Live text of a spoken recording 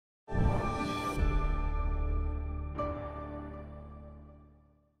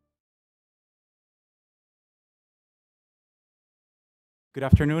Good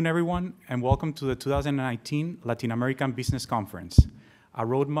afternoon, everyone, and welcome to the 2019 Latin American Business Conference, a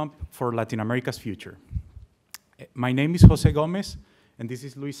roadmap for Latin America's future. My name is Jose Gomez, and this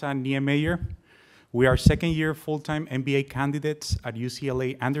is Luisa Niemeyer. We are second-year full-time MBA candidates at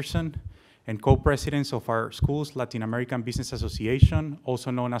UCLA Anderson and co-presidents of our school's Latin American Business Association, also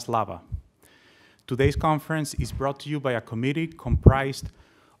known as LABA. Today's conference is brought to you by a committee comprised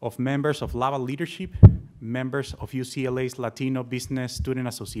of members of LABA leadership, members of UCLA's Latino Business Student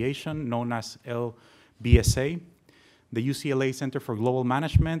Association, known as LBSA, the UCLA Center for Global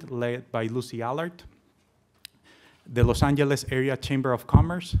Management, led by Lucy Allard, the Los Angeles Area Chamber of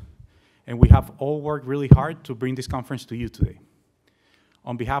Commerce, and we have all worked really hard to bring this conference to you today.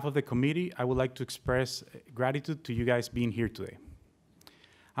 On behalf of the committee, I would like to express gratitude to you guys being here today.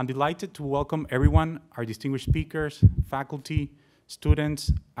 I'm delighted to welcome everyone, our distinguished speakers, faculty,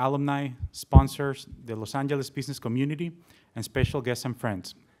 students, alumni, sponsors, the Los Angeles business community, and special guests and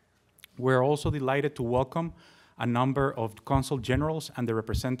friends. We're also delighted to welcome a number of consul generals and the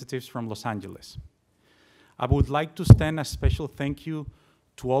representatives from Los Angeles. I would like to extend a special thank you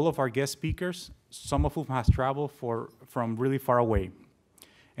to all of our guest speakers, some of whom have traveled from really far away,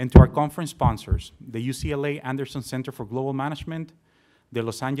 and to our conference sponsors, the UCLA Anderson Center for Global Management, the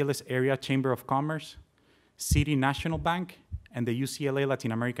Los Angeles Area Chamber of Commerce, City National Bank, and the UCLA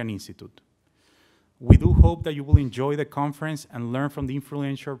Latin American Institute. We do hope that you will enjoy the conference and learn from the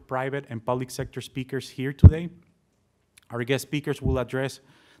influential private and public sector speakers here today. Our guest speakers will address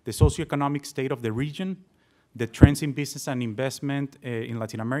the socioeconomic state of the region, the trends in business and investment in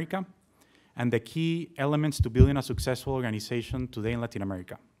Latin America, and the key elements to building a successful organization today in Latin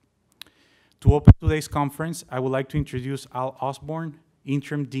America. To open today's conference, I would like to introduce Al Osborne,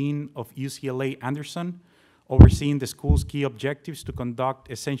 Interim Dean of UCLA Anderson, overseeing the school's key objectives to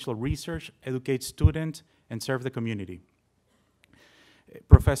conduct essential research, educate students, and serve the community.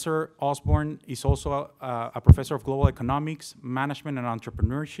 Professor Osborne is also a professor of global economics, management, and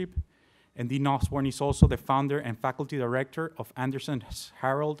entrepreneurship, and Dean Osborne is also the founder and faculty director of Anderson's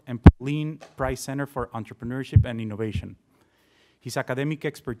Harold and Pauline Price Center for Entrepreneurship and Innovation. His academic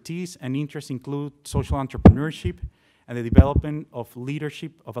expertise and interests include social entrepreneurship and the development of a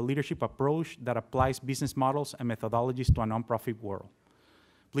leadership approach that applies business models and methodologies to a nonprofit world.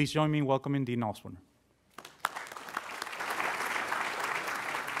 Please join me in welcoming Dean Osborne.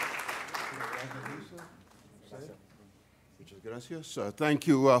 Gracias. Thank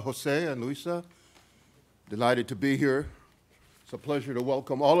you, Jose and Luisa. Delighted to be here. It's a pleasure to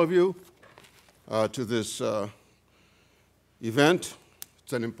welcome all of you to this event.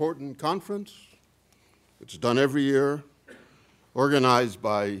 It's an important conference. It's done every year, organized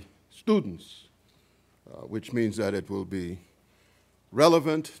by students, which means that it will be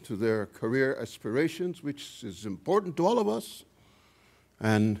relevant to their career aspirations, which is important to all of us,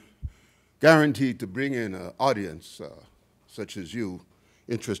 and guaranteed to bring in an audience such as you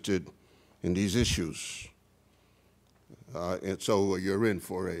interested in these issues. And so you're in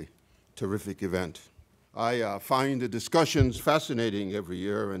for a terrific event. I find the discussions fascinating every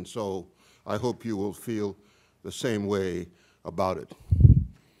year, and so I hope you will feel the same way about it.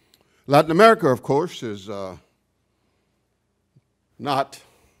 Latin America, of course, is not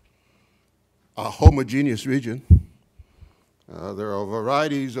a homogeneous region. There are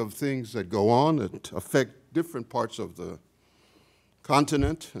varieties of things that go on that affect different parts of the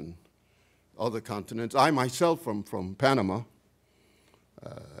continent and other continents. I myself am from Panama,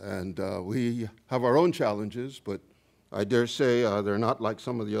 and we have our own challenges, but I dare say they're not like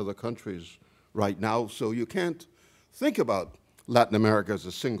some of the other countries right now, so you can't think about Latin America as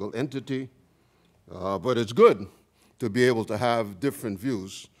a single entity, but it's good to be able to have different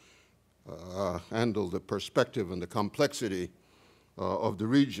views, handle the perspective and the complexity of the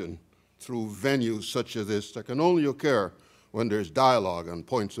region through venues such as this that can only occur when there's dialogue and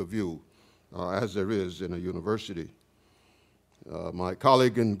points of view, as there is in a university. My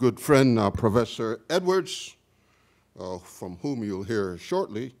colleague and good friend, Professor Edwards, from whom you'll hear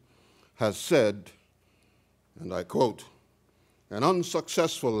shortly, has said, and I quote, "An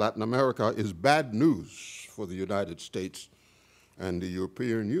unsuccessful Latin America is bad news for the United States and the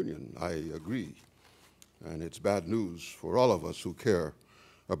European Union." I agree. And it's bad news for all of us who care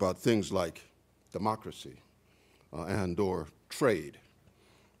about things like democracy and/or trade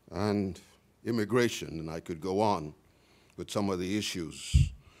and immigration, and I could go on with some of the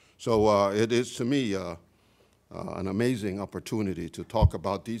issues. So it is, to me, an amazing opportunity to talk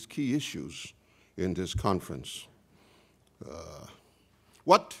about these key issues in this conference.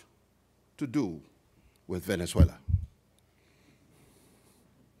 What to do with Venezuela?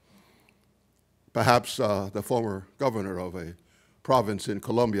 Perhaps the former governor of a province in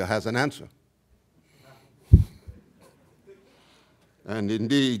Colombia has an answer. And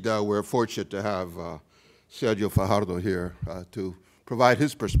indeed, we're fortunate to have Sergio Fajardo here to provide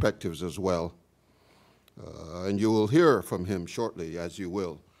his perspectives as well. And you will hear from him shortly, as you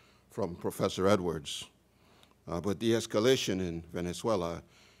will, from Professor Edwards. But the escalation in Venezuela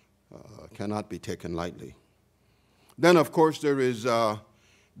cannot be taken lightly. Then, of course, there is the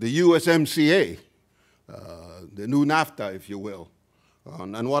USMCA, the new NAFTA, if you will.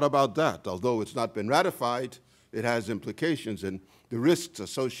 And what about that? Although it's not been ratified, it has implications, and the risks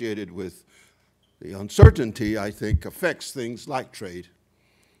associated with the uncertainty, I think, affects things like trade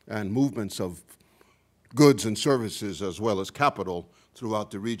and movements of goods and services as well as capital throughout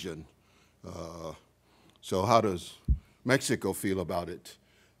the region. So how does Mexico feel about it?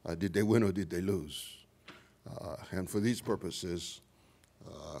 Did they win or did they lose? And for these purposes,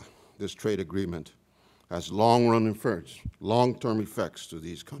 this trade agreement has long-run effects, long-term effects to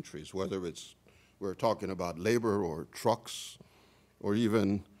these countries, whether we're talking about labor or trucks or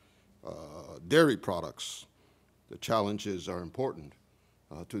even dairy products. The challenges are important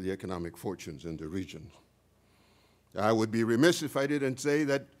to the economic fortunes in the region. I would be remiss if I didn't say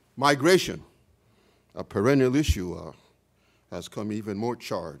that migration, a perennial issue, has come even more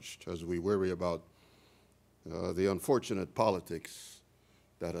charged as we worry about the unfortunate politics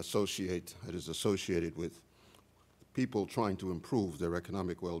that is associated with people trying to improve their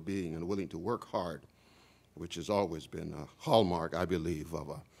economic well-being and willing to work hard, which has always been a hallmark, I believe, of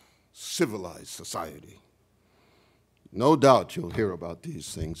a civilized society. No doubt you'll hear about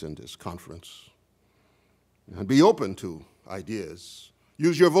these things in this conference. And be open to ideas.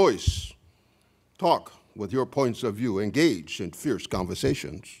 Use your voice. Talk with your points of view. Engage in fierce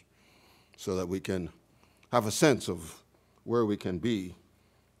conversations so that we can have a sense of where we can be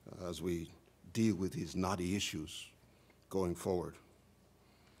as we deal with these knotty issues going forward.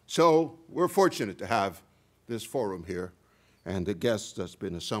 So we're fortunate to have this forum here and the guests that's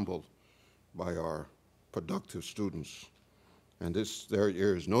been assembled by our productive students. And this there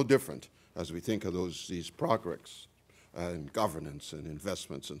is no different as we think of these progress and governance and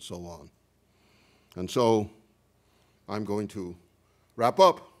investments and so on. And so I'm going to wrap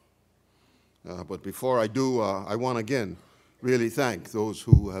up. But before I do, I want again really thank those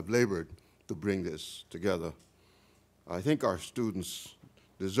who have labored to bring this together. I think our students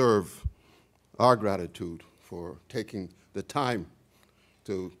deserve our gratitude for taking the time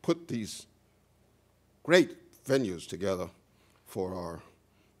to put these great venues together for our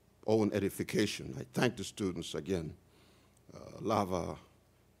own edification. I thank the students again, LAVA,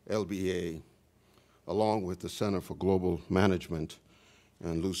 LBA, along with the Center for Global Management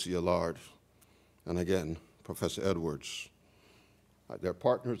and Lucy Allard, and again, Professor Edwards. They're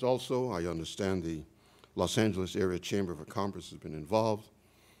partners also. I understand the Los Angeles Area Chamber of Commerce has been involved,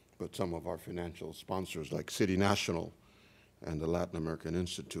 but some of our financial sponsors like City National and the Latin American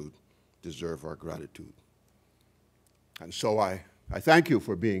Institute deserve our gratitude. And so I thank you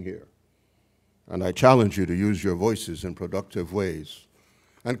for being here, and I challenge you to use your voices in productive ways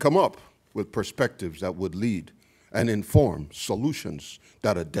and come up with perspectives that would lead and inform solutions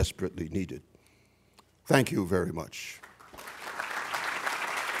that are desperately needed. Thank you very much.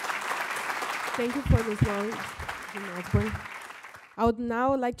 Thank you for this knowledge, Jim Osborne. I would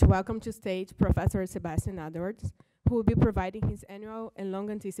now like to welcome to stage Professor Sebastian Edwards, who will be providing his annual and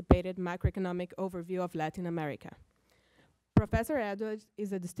long-anticipated macroeconomic overview of Latin America. Professor Edwards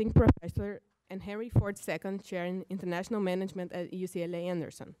is a distinct professor and Henry Ford II Chair in International Management at UCLA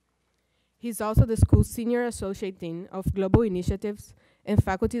Anderson. He's also the school's Senior Associate Dean of Global Initiatives and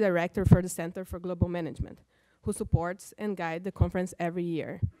Faculty Director for the Center for Global Management, who supports and guides the conference every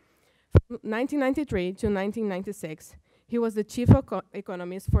year. From 1993 to 1996, he was the chief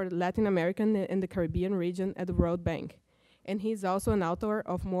economist for the Latin American and the Caribbean region at the World Bank. And he's also an author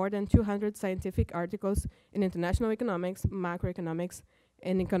of more than 200 scientific articles in international economics, macroeconomics,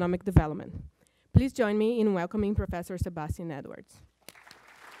 and economic development. Please join me in welcoming Professor Sebastian Edwards.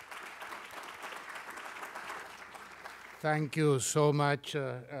 Thank you so much,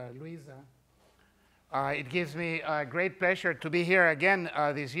 Luisa. It gives me great pleasure to be here again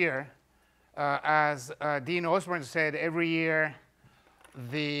this year. As Dean Osborne said, every year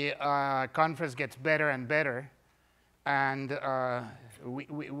the conference gets better and better. And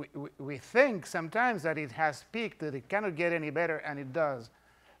we think sometimes that it has peaked, that it cannot get any better, and it does.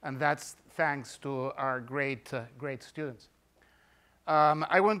 And that's thanks to our great students.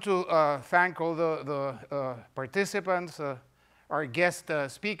 I want to thank all the participants, our guest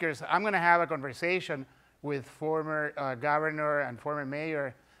speakers. I'm going to have a conversation with former governor and former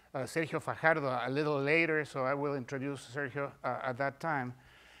mayor Sergio Fajardo a little later, so I will introduce Sergio at that time.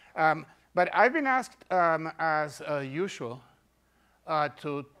 But I've been asked, as usual,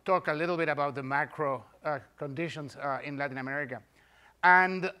 to talk a little bit about the macro conditions in Latin America.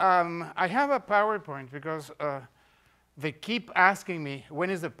 And I have a PowerPoint because they keep asking me, when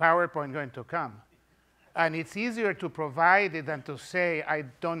is the PowerPoint going to come? And it's easier to provide it than to say I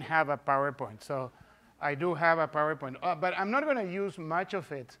don't have a PowerPoint. So I do have a PowerPoint, but I'm not going to use much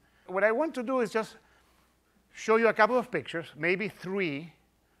of it. What I want to do is just show you a couple of pictures, maybe 3,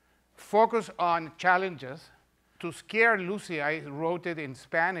 focus on challenges. To scare Lucy, I wrote it in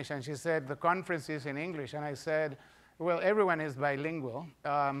Spanish, and she said, the conference is in English. And I said, well, everyone is bilingual.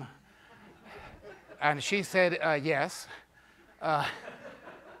 And she said, yes. So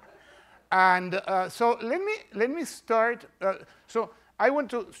let me start. So I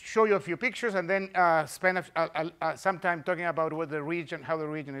want to show you a few pictures and then spend some time talking about what the region, how the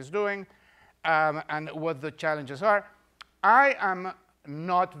region is doing, and what the challenges are. I am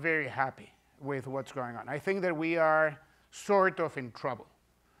not very happy with what's going on. I think that we are sort of in trouble.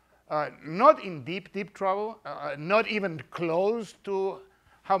 Not in deep, deep trouble, not even close to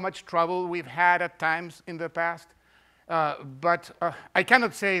how much trouble we've had at times in the past. But I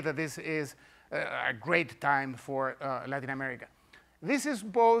cannot say that this is a great time for Latin America. This is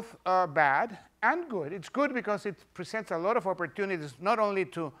both bad and good. It's good because it presents a lot of opportunities not only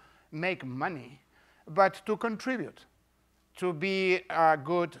to make money, but to contribute, to be a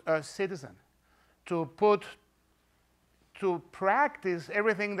good citizen, to practice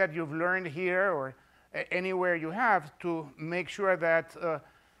everything that you've learned here or anywhere you have to make sure that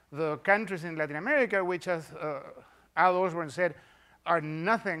the countries in Latin America, which as Al Osborne said, are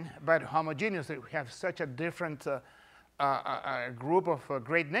nothing but homogeneous. We have such a different group of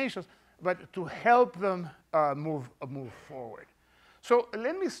great nations, but to help them move forward. So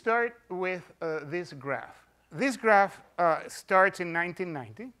let me start with this graph. This graph starts in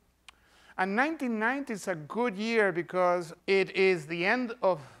 1990. And 1990 is a good year because it is the end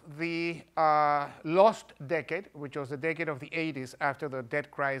of the lost decade, which was the decade of the 80s after the debt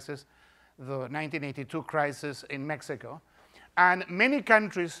crisis, the 1982 crisis in Mexico. And many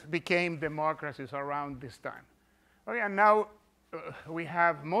countries became democracies around this time. Okay, and now we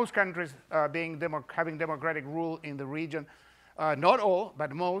have most countries having democratic rule in the region. Not all,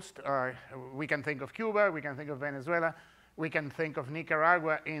 but most. We can think of Cuba, we can think of Venezuela, we can think of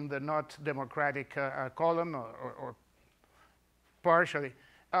Nicaragua in the not democratic column or partially.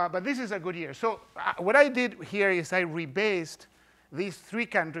 But this is a good year. So what I did here is I rebased these 3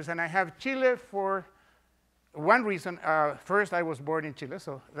 countries, and I have Chile for one reason. First, I was born in Chile,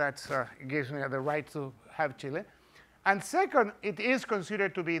 so that gives me the right to have Chile. And second, it is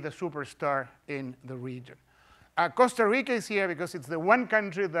considered to be the superstar in the region. Costa Rica is here because it's the one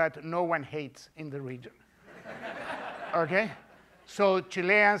country that no one hates in the region. Okay? So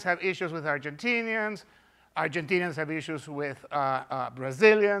Chileans have issues with Argentinians. Argentinians have issues with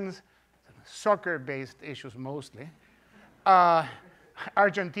Brazilians. Soccer-based issues mostly.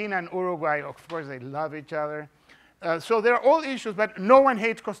 Argentina and Uruguay, of course, they love each other. So they're all issues, but no one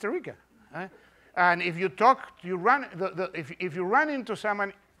hates Costa Rica. Right? And if you talk, if you run into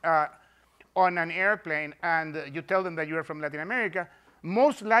someone on an airplane and you tell them that you are from Latin America,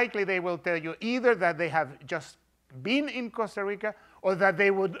 most likely they will tell you either that they have just been in Costa Rica or that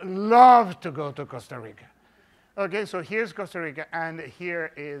they would love to go to Costa Rica. Okay, so here's Costa Rica, and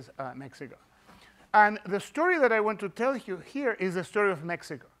here is Mexico. And the story that I want to tell you here is the story of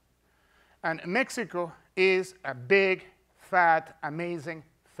Mexico. And Mexico is a big, fat, amazing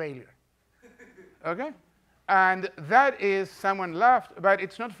failure. Okay? And that is, someone laughed, but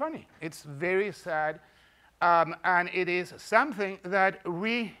it's not funny. It's very sad. And it is something that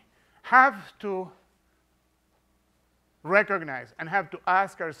we have to recognize and have to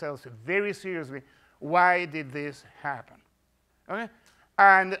ask ourselves very seriously, why did this happen? Okay?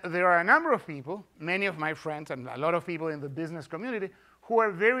 And there are a number of people, many of my friends and a lot of people in the business community, who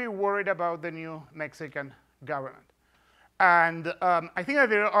are very worried about the new Mexican government. And I think that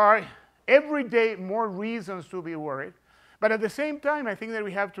there are every day more reasons to be worried. But at the same time, I think that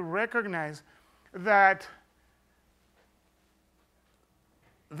we have to recognize that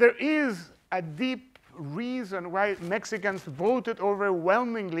there is a deep reason why Mexicans voted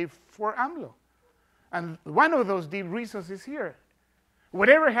overwhelmingly for AMLO. And one of those deep reasons is here.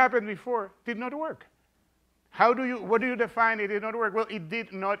 Whatever happened before did not work. What do you define it did not work? Well, it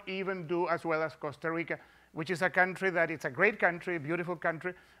did not even do as well as Costa Rica, which is a country that it's a great country, beautiful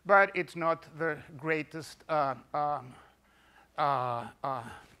country, but it's not the greatest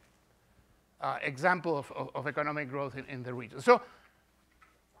example of economic growth in the region. So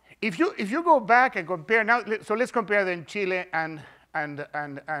if you go back and compare now, so let's compare then Chile and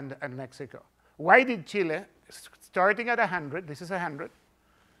Mexico. Why did Chile, starting at 100, this is 100,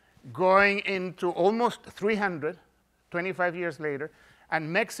 going into almost 300, 25 years later,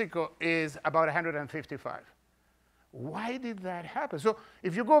 and Mexico is about 155? Why did that happen? So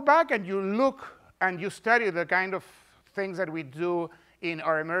if you go back and you look and you study the kind of things that we do in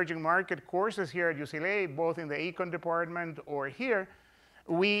our emerging market courses here at UCLA, both in the econ department or here,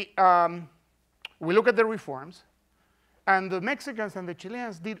 we look at the reforms, and the Mexicans and the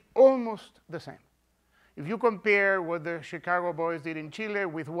Chileans did almost the same. If you compare what the Chicago boys did in Chile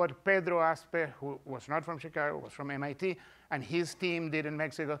with what Pedro Aspe, who was not from Chicago, was from MIT, and his team did in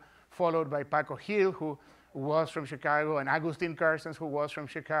Mexico, followed by Paco Gil, who was from Chicago, and Agustin Carstens, who was from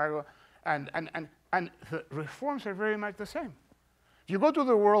Chicago, and the reforms are very much the same. If you go to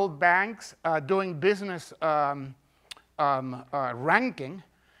the World Bank's doing business ranking,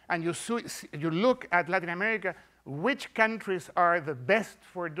 and you look at Latin America, which countries are the best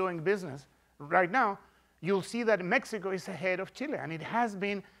for doing business right now, you'll see that Mexico is ahead of Chile, and it has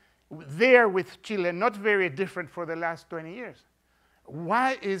been there with Chile, not very different for the last 20 years.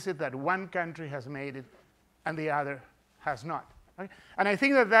 Why is it that one country has made it and the other has not? Okay? And I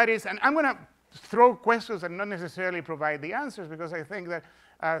think that is, and I'm going to throw questions and not necessarily provide the answers, because I think that,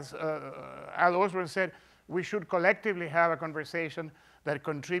 as Al Osborne said, we should collectively have a conversation that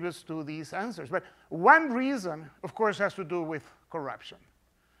contributes to these answers. But one reason, of course, has to do with corruption.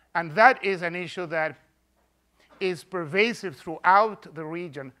 And that is an issue that is pervasive throughout the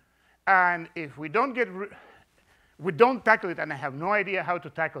region. And if we don't tackle it, and I have no idea how to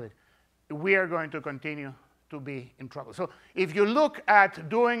tackle it, we are going to continue to be in trouble. So if you look at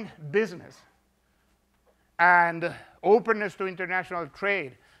doing business and openness to international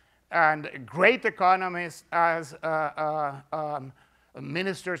trade and great economists as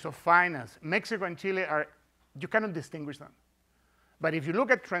ministers of finance, Mexico and Chile you cannot distinguish them. But if you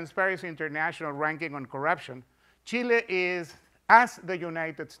look at Transparency International ranking on corruption, Chile is, as the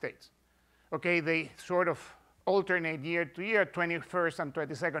United States, okay, they sort of alternate year to year, 21st and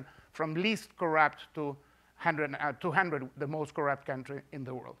 22nd, from least corrupt to 200, the most corrupt country in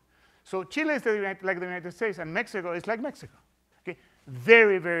the world. So Chile is like the United States, and Mexico is like Mexico. Okay?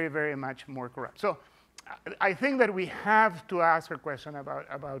 Very, very, very much more corrupt. So I think that we have to ask a question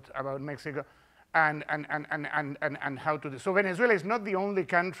about Mexico and how to do. So Venezuela is not the only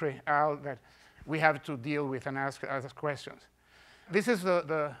country that we have to deal with and ask questions. This is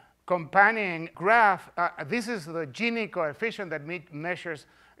the companion graph. This is the Gini coefficient that measures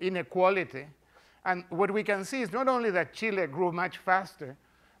inequality. And what we can see is not only that Chile grew much faster,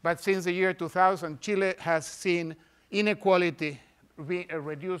 but since the year 2000, Chile has seen inequality be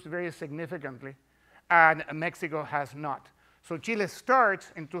reduced very significantly, and Mexico has not. So Chile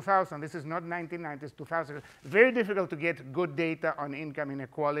starts in 2000. This is not 1990s, 2000. Very difficult to get good data on income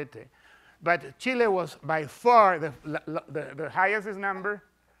inequality. But Chile was by far the highest number,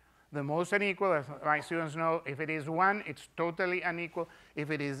 the most unequal. As my students know, if it is 1, it's totally unequal.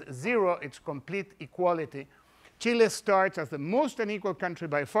 If it is 0, it's complete equality. Chile starts as the most unequal country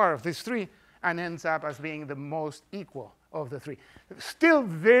by far of these 3 and ends up as being the most equal of the 3. Still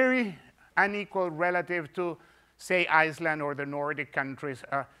very unequal relative to, say, Iceland or the Nordic countries.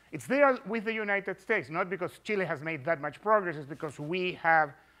 It's there with the United States, not because Chile has made that much progress, it's because we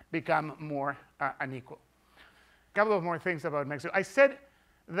have become more unequal. A couple of more things about Mexico. I said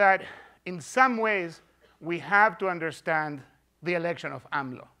that in some ways we have to understand the election of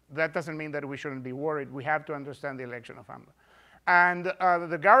AMLO. That doesn't mean that we shouldn't be worried. We have to understand the election of AMLO. And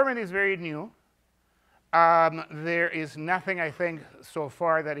the government is very new. There is nothing, I think, so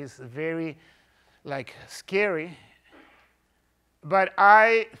far that is very, scary. But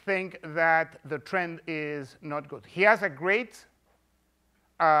I think that the trend is not good. He has a great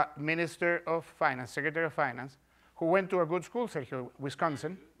Minister of Finance, Secretary of Finance, who went to a good school, Sergio,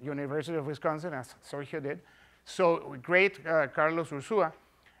 Wisconsin, University of Wisconsin, as Sergio did. So great Carlos Ursúa.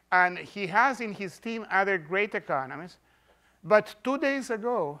 And he has in his team other great economists. But 2 days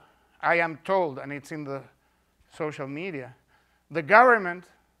ago, I am told, and it's in the social media, the government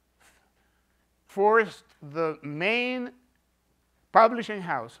forced the main publishing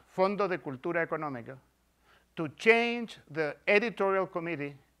house, Fondo de Cultura Económica, to change the editorial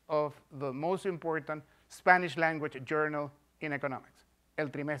committee of the most important Spanish language journal in economics, El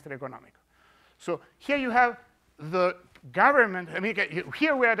Trimestre Económico. So here you have the government. I mean,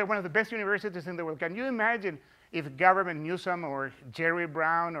 here we are at one of the best universities in the world. Can you imagine if Governor Newsom or Jerry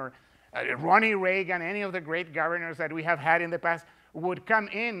Brown or Ronnie Reagan, any of the great governors that we have had in the past, would come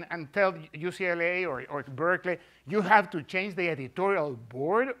in and tell UCLA or Berkeley, you have to change the editorial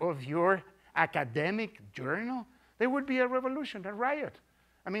board of your academic journal, there would be a revolution, a riot.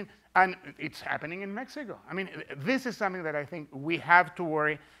 I mean, and it's happening in Mexico. I mean, this is something that I think we have to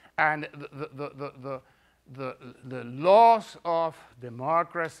worry, and the loss of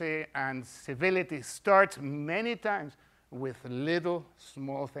democracy and civility starts many times with little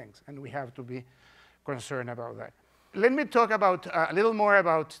small things, and we have to be concerned about that. Let me talk about a little more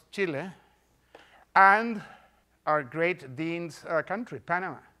about Chile and our great dean's country,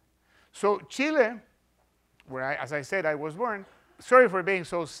 Panama. So Chile, where as I said, I was born, sorry for being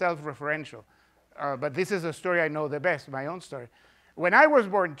so self-referential, but this is a story I know the best, my own story. When I was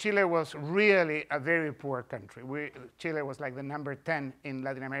born, Chile was really a very poor country. Chile was like the number 10 in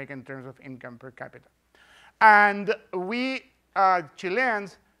Latin America in terms of income per capita. And we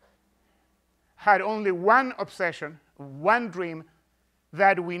Chileans had only one obsession, one dream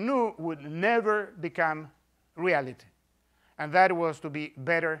that we knew would never become reality. And that was to be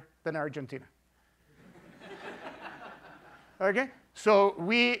better than Argentina. Okay? So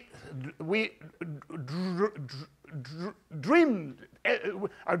we dreamed,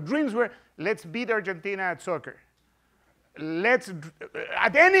 our dreams were, let's beat Argentina at soccer. Let's,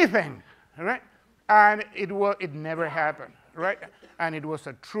 at anything, right? And it never happened, right? And it was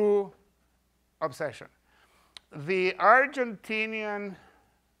a true obsession. The Argentinian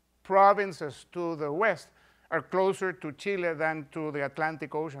provinces to the west are closer to Chile than to the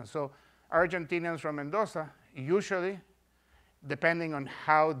Atlantic Ocean. So Argentinians from Mendoza usually, depending on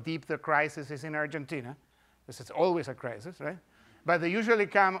how deep the crisis is in Argentina, because it's always a crisis, right? But they usually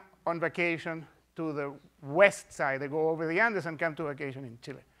come on vacation to the west side. They go over the Andes and come to vacation in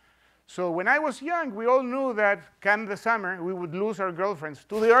Chile. So when I was young, we all knew that come the summer, we would lose our girlfriends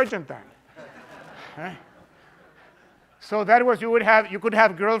to the Argentine. Right? So that was, you could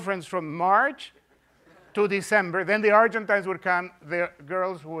have girlfriends from March to December. Then the Argentines would come, the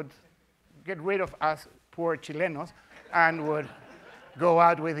girls would get rid of us poor Chilenos and would go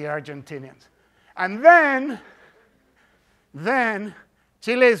out with the Argentinians. And then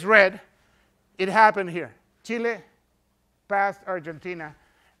Chile is red. It happened here. Chile passed Argentina,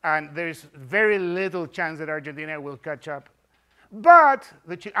 and there's very little chance that Argentina will catch up. But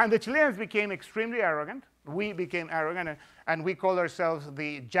the Chileans became extremely arrogant. We became arrogant, and we call ourselves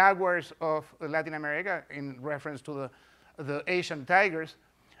the jaguars of Latin America in reference to the Asian tigers.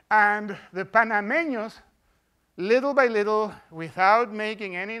 And the Panameños, little by little, without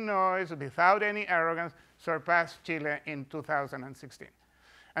making any noise, without any arrogance, surpassed Chile in 2016.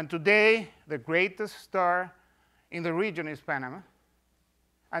 And today, the greatest star in the region is Panama,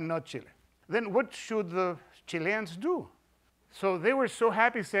 and not Chile. Then what should the Chileans do? So they were so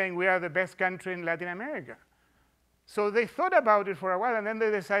happy saying we are the best country in Latin America. So they thought about it for a while, and then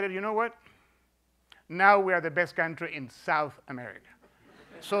they decided, you know what? Now we are the best country in South America.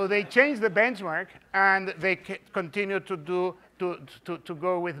 So they changed the benchmark, and they continue to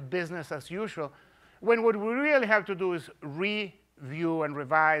go with business as usual, when what we really have to do is review and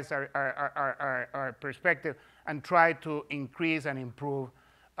revise our perspective and try to increase and improve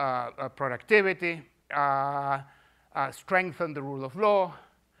productivity, strengthen the rule of law,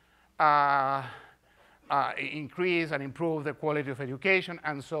 increase and improve the quality of education,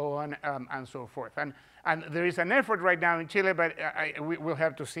 and so on and so forth. And there is an effort right now in Chile, but we will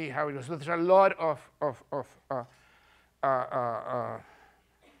have to see how it goes. So there's a lot of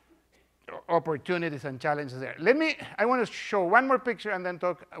opportunities and challenges there. I want to show one more picture and then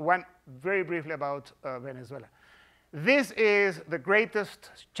talk very briefly about Venezuela. This is the greatest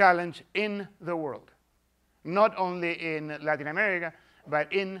challenge in the world, not only in Latin America,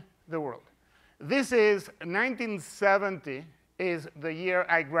 but in the world. This is 1970 is the year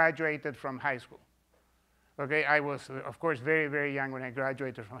I graduated from high school. Okay, I was, of course, very, very young when I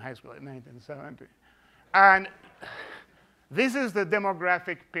graduated from high school in 1970. And this is the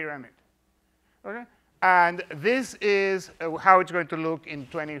demographic pyramid. Okay? And this is how it's going to look in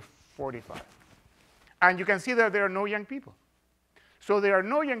 2045. And you can see that there are no young people. So there are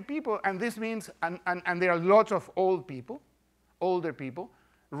no young people, and this means, and there are lots of old people, older people.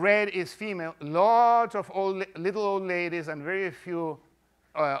 Red is female, lots of little old ladies and very few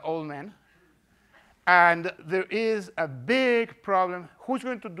old men. And there is a big problem. Who's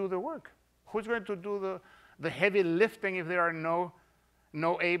going to do the work? Who's going to do the heavy lifting if there are no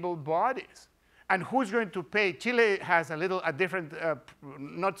able bodies? And who's going to pay? Chile has a different,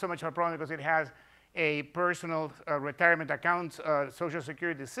 not so much of a problem because it has a personal retirement account, social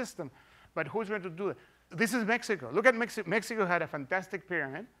security system. But who's going to do it? This is Mexico. Look at Mexico. Mexico had a fantastic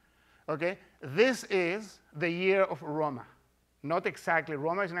pyramid. Okay? This is the year of Roma. Not exactly.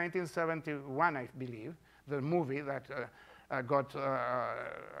 Roma is 1971, I believe, the movie that got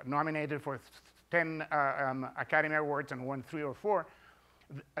nominated for 10 Academy Awards and won 3 or 4.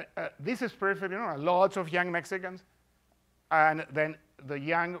 This is perfect, lots of young Mexicans, and then the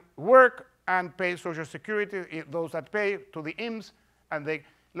young work and pay Social Security, those that pay to the IMSS, and they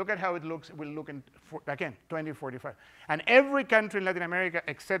look at how it looks, will look in, again, 2045. And every country in Latin America,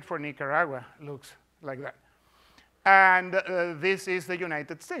 except for Nicaragua, looks like that. And this is the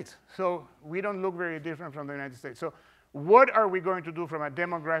United States. So we don't look very different from the United States. So what are we going to do from a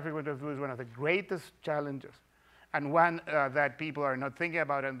demographic point of view is one of the greatest challenges, and one that people are not thinking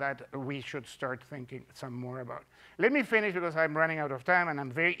about and that we should start thinking some more about. Let me finish because I'm running out of time, and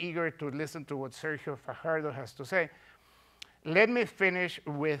I'm very eager to listen to what Sergio Fajardo has to say. Let me finish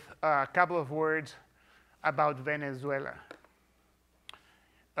with a couple of words about Venezuela.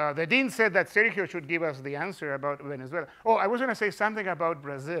 The dean said that Sergio should give us the answer about Venezuela. Oh, I was going to say something about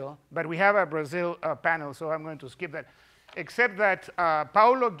Brazil, but we have a Brazil panel, so I'm going to skip that. Except that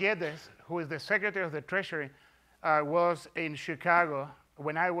Paulo Guedes, who is the Secretary of the Treasury, was in Chicago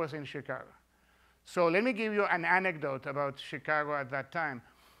when I was in Chicago. So let me give you an anecdote about Chicago at that time.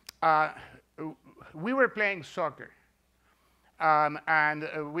 We were playing soccer, and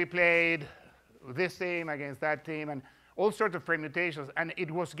we played this team against that team, and all sorts of permutations, and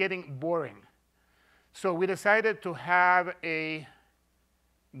it was getting boring. So we decided to have a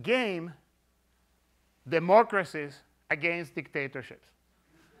game, democracies against dictatorships.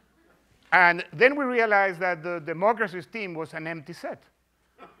 And then we realized that the democracies team was an empty set.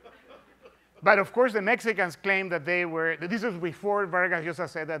 But of course, the Mexicans claimed that they were, this was before Vargas Llosa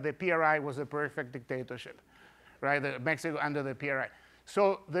said that the PRI was a perfect dictatorship, right? Mexico under the PRI.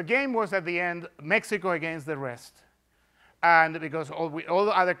 So the game was at the end, Mexico against the rest. And because all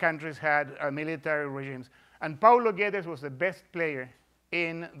the other countries had military regimes. And Paulo Guedes was the best player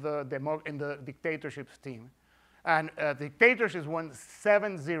in the dictatorships team. And dictatorships won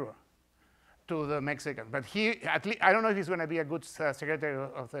 7-0 to the Mexicans. But he, at least, I don't know if he's going to be a good Secretary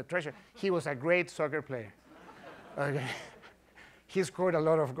of the Treasury. He was a great soccer player. Okay. He scored a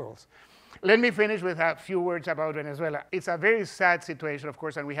lot of goals. Let me finish with a few words about Venezuela. It's a very sad situation, of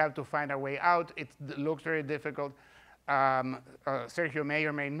course, and we have to find a way out. It looks very difficult. Sergio may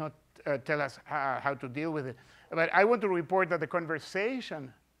or may not tell us how to deal with it. But I want to report that the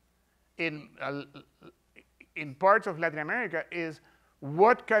conversation in parts of Latin America is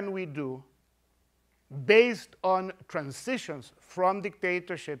what can we do based on transitions from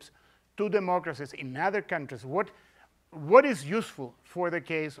dictatorships to democracies in other countries. What is useful for the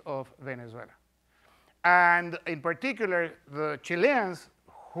case of Venezuela? And in particular, the Chileans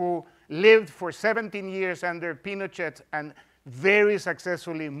who lived for 17 years under Pinochet and very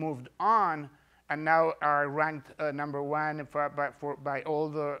successfully moved on and now are ranked #1 by all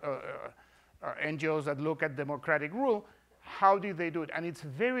the NGOs that look at democratic rule. How did they do it? And it's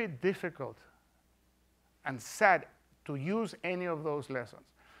very difficult and sad to use any of those lessons.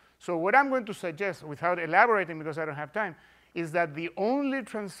 So what I'm going to suggest, without elaborating because I don't have time, is that the only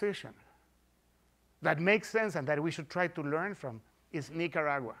transition that makes sense and that we should try to learn from is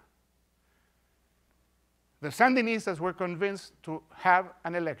Nicaragua. The Sandinistas were convinced to have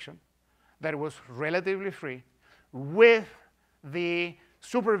an election that was relatively free with the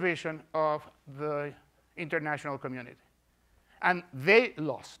supervision of the international community. And they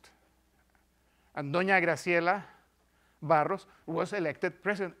lost. And Doña Graciela Barros was elected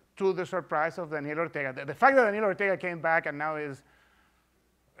president to the surprise of Daniel Ortega. The fact that Daniel Ortega came back and now it's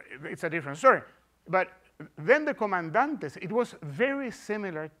a different story. But then the comandantes, it was very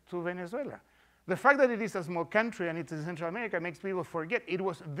similar to Venezuela. The fact that it is a small country and it's in Central America makes people forget it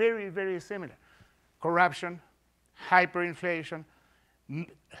was very, very similar. Corruption, hyperinflation,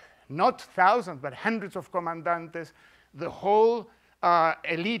 not thousands, but hundreds of comandantes. The whole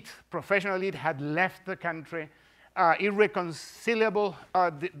elite, professional elite had left the country, irreconcilable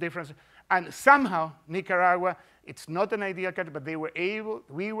differences. And somehow, Nicaragua, it's not an ideal country, but we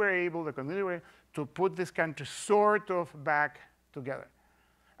were able, the community were able to put this country sort of back together.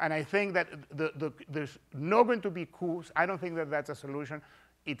 And I think that there's not going to be coups. I don't think that that's a solution.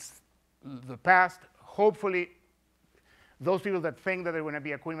 It's the past. Hopefully, those people that think that there's going to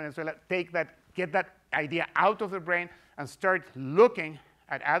be a coup in Venezuela, get that idea out of their brain and start looking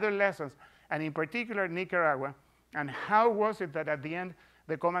at other lessons, and in particular Nicaragua, and how was it that at the end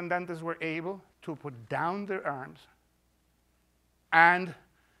the comandantes were able to put down their arms and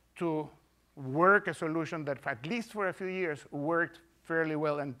to work a solution that, at least for a few years, worked fairly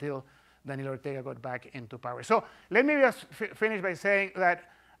well until Daniel Ortega got back into power. So let me just finish by saying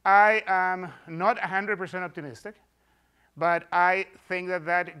that I am not 100% optimistic. But I think that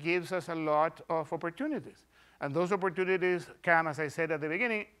that gives us a lot of opportunities. And those opportunities come, as I said at the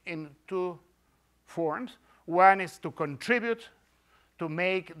beginning, in two forms. One is to contribute to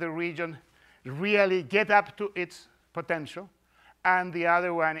make the region really get up to its potential. And the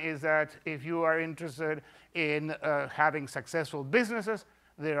other one is that if you are interested in having successful businesses,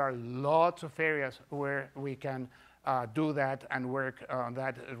 there are lots of areas where we can do that and work on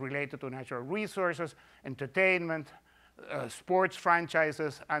that related to natural resources, entertainment, sports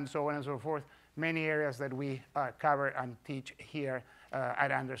franchises, and so on and so forth. Many areas that we cover and teach here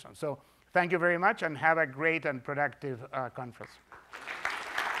at Anderson. So thank you very much, and have a great and productive conference.